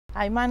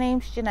Hi, my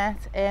name's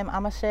Jeanette.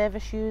 I'm a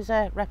service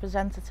user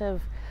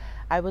representative.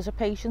 I was a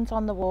patient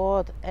on the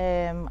ward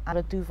and I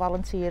do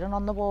volunteering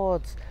on the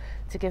wards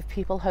to give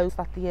people hope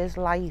that there is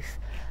life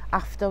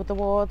after the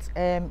wards.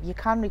 You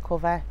can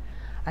recover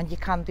and you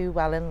can do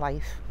well in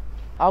life.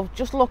 I was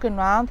just looking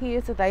around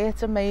here today.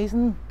 It's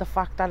amazing the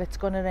fact that it's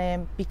going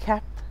to be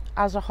kept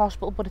as a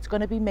hospital, but it's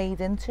going to be made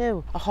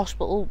into a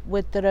hospital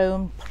with their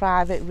own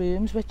private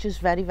rooms, which is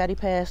very, very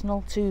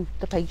personal to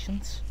the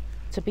patients.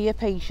 To be a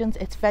patient,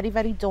 it's very,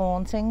 very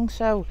daunting.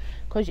 So,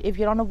 because if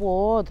you're on a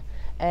ward,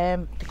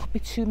 there could be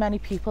too many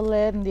people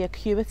there, and the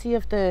acuity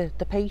of the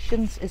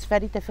patients is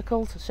very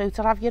difficult. So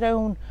to have your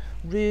own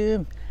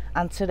room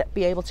and to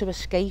be able to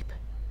escape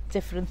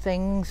different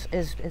things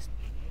is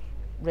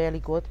really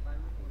good.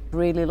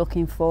 Really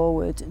looking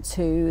forward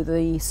to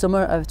the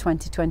summer of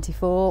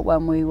 2024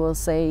 when we will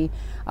see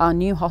our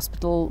new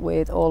hospital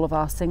with all of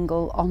our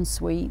single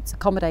ensuite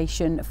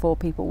accommodation for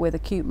people with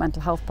acute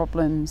mental health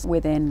problems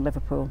within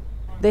Liverpool.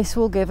 This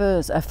will give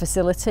us a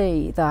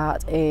facility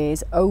that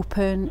is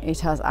open,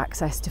 it has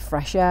access to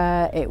fresh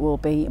air, it will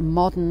be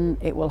modern,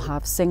 it will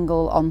have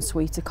single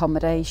ensuite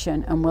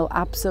accommodation and will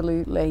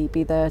absolutely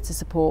be there to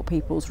support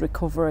people's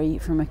recovery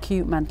from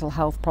acute mental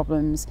health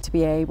problems, to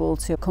be able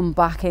to come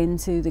back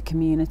into the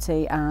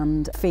community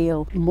and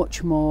feel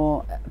much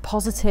more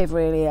positive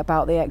really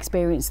about the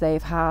experience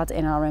they've had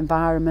in our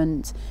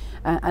environment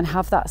and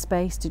have that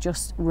space to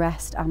just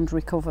rest and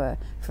recover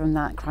from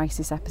that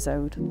crisis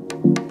episode.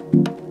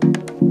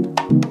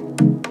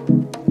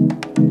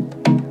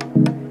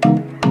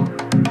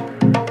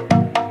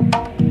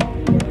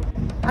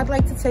 I'd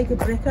like to take a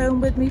brick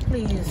home with me,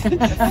 please.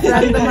 A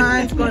friend of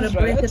mine's got a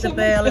brick at the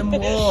Berlin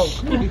Wall,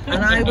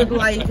 and I would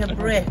like a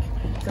brick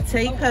to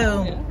take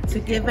home to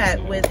give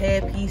out with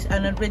her piece,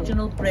 an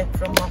original brick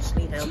from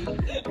Mossley Hill.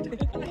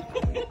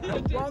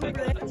 One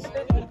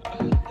brick.